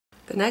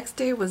The next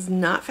day was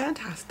not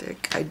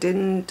fantastic. I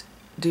didn't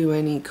do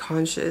any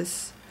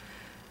conscious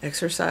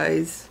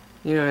exercise.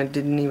 You know, I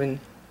didn't even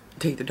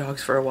take the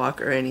dogs for a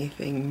walk or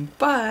anything,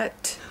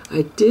 but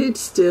I did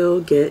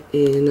still get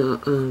in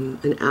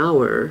an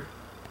hour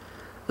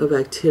of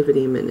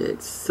activity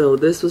minutes. So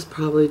this was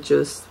probably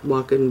just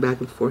walking back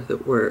and forth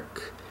at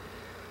work,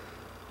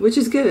 which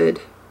is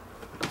good.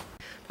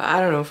 But I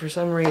don't know, for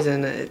some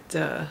reason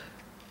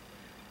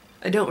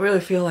I don't really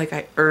feel like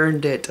I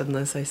earned it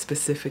unless I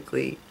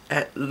specifically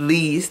at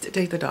least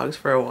take the dogs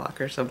for a walk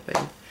or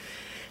something.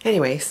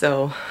 Anyway,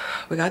 so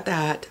we got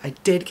that. I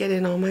did get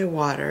in all my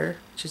water,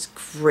 which is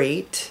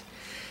great.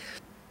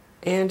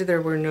 And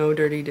there were no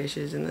dirty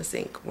dishes in the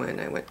sink when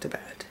I went to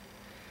bed.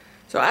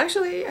 So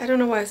actually, I don't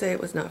know why I say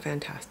it was not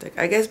fantastic.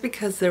 I guess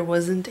because there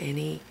wasn't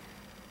any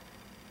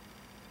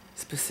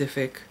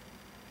specific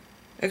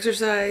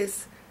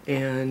exercise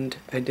and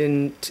I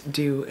didn't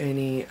do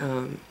any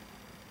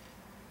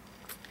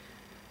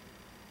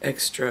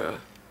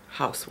extra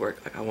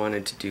housework. Like I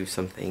wanted to do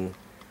something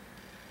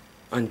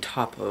on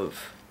top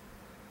of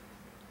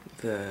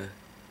the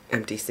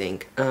empty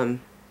sink.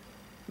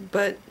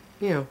 But,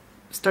 you know,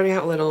 starting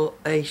out little,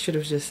 I should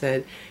have just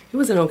said it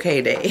was an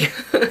okay day.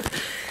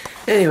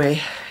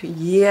 Anyway,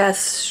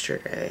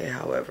 yesterday,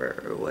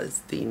 however,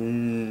 was the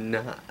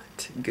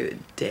not good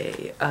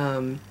day.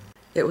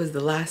 It was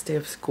the last day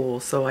of school,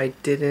 so I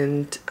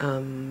didn't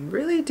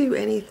really do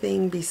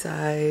anything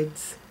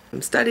besides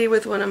study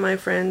with one of my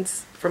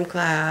friends from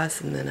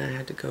class, and then I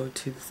had to go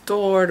to the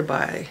store to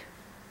buy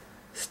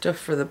stuff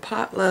for the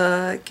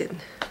potluck, and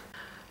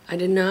I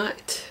did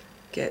not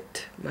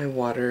get my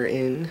water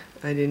in.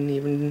 I didn't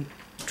even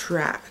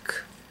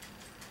track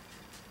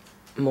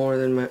more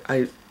than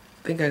I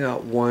think I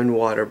got one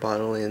water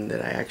bottle in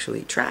that I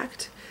actually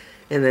tracked,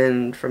 and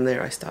then from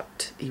there I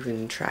stopped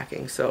even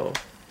tracking, so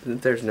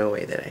there's no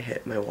way that I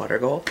hit my water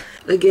goal.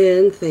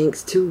 Again,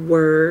 thanks to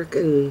work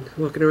and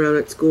walking around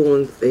at school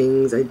and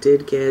things, I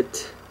did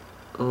get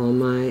all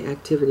my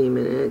activity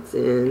minutes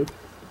in.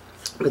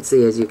 Let's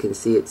see, as you can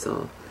see, it's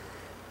all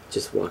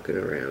just walking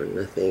around,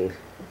 nothing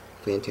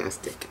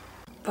fantastic.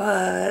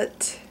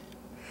 But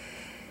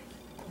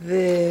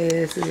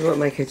this is what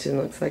my kitchen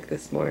looks like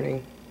this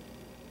morning.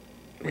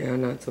 Yeah,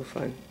 not so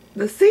fun.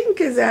 The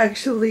sink is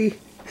actually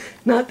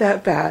not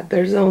that bad.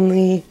 There's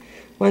only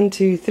 1,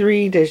 2,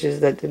 3 dishes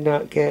that did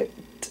not get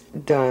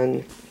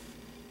done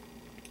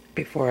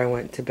before I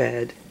went to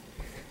bed.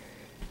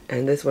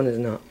 And this one is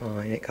not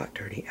mine. It got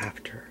dirty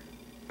after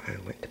I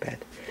went to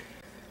bed.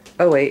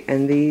 Oh wait,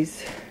 and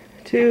these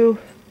 2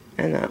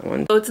 and that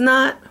one. So it's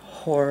not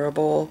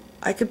horrible.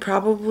 I could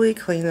probably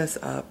clean this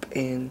up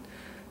in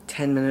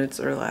 10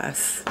 minutes or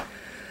less.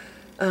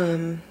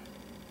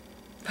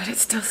 But it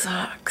still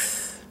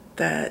sucks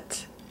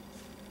that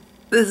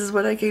this is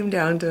what I came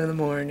down to in the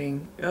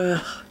morning.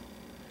 Ugh.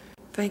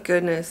 Thank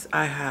goodness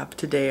I have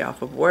today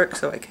off of work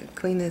so I can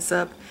clean this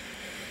up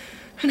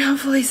and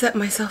hopefully set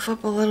myself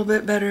up a little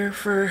bit better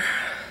for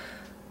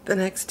the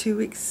next 2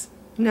 weeks.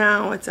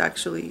 Now it's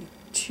actually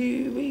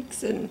 2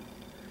 weeks and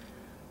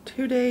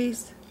 2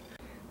 days.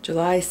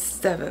 July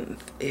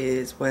 7th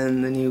is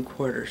when the new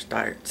quarter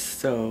starts,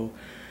 so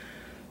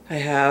I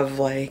have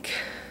like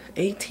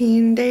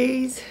 18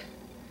 days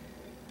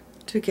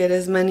to get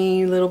as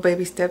many little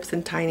baby steps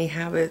and tiny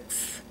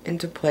habits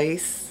into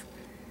place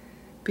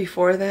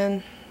before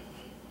then.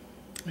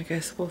 I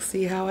guess we'll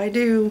see how I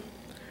do.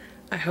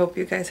 I hope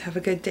you guys have a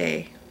good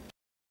day.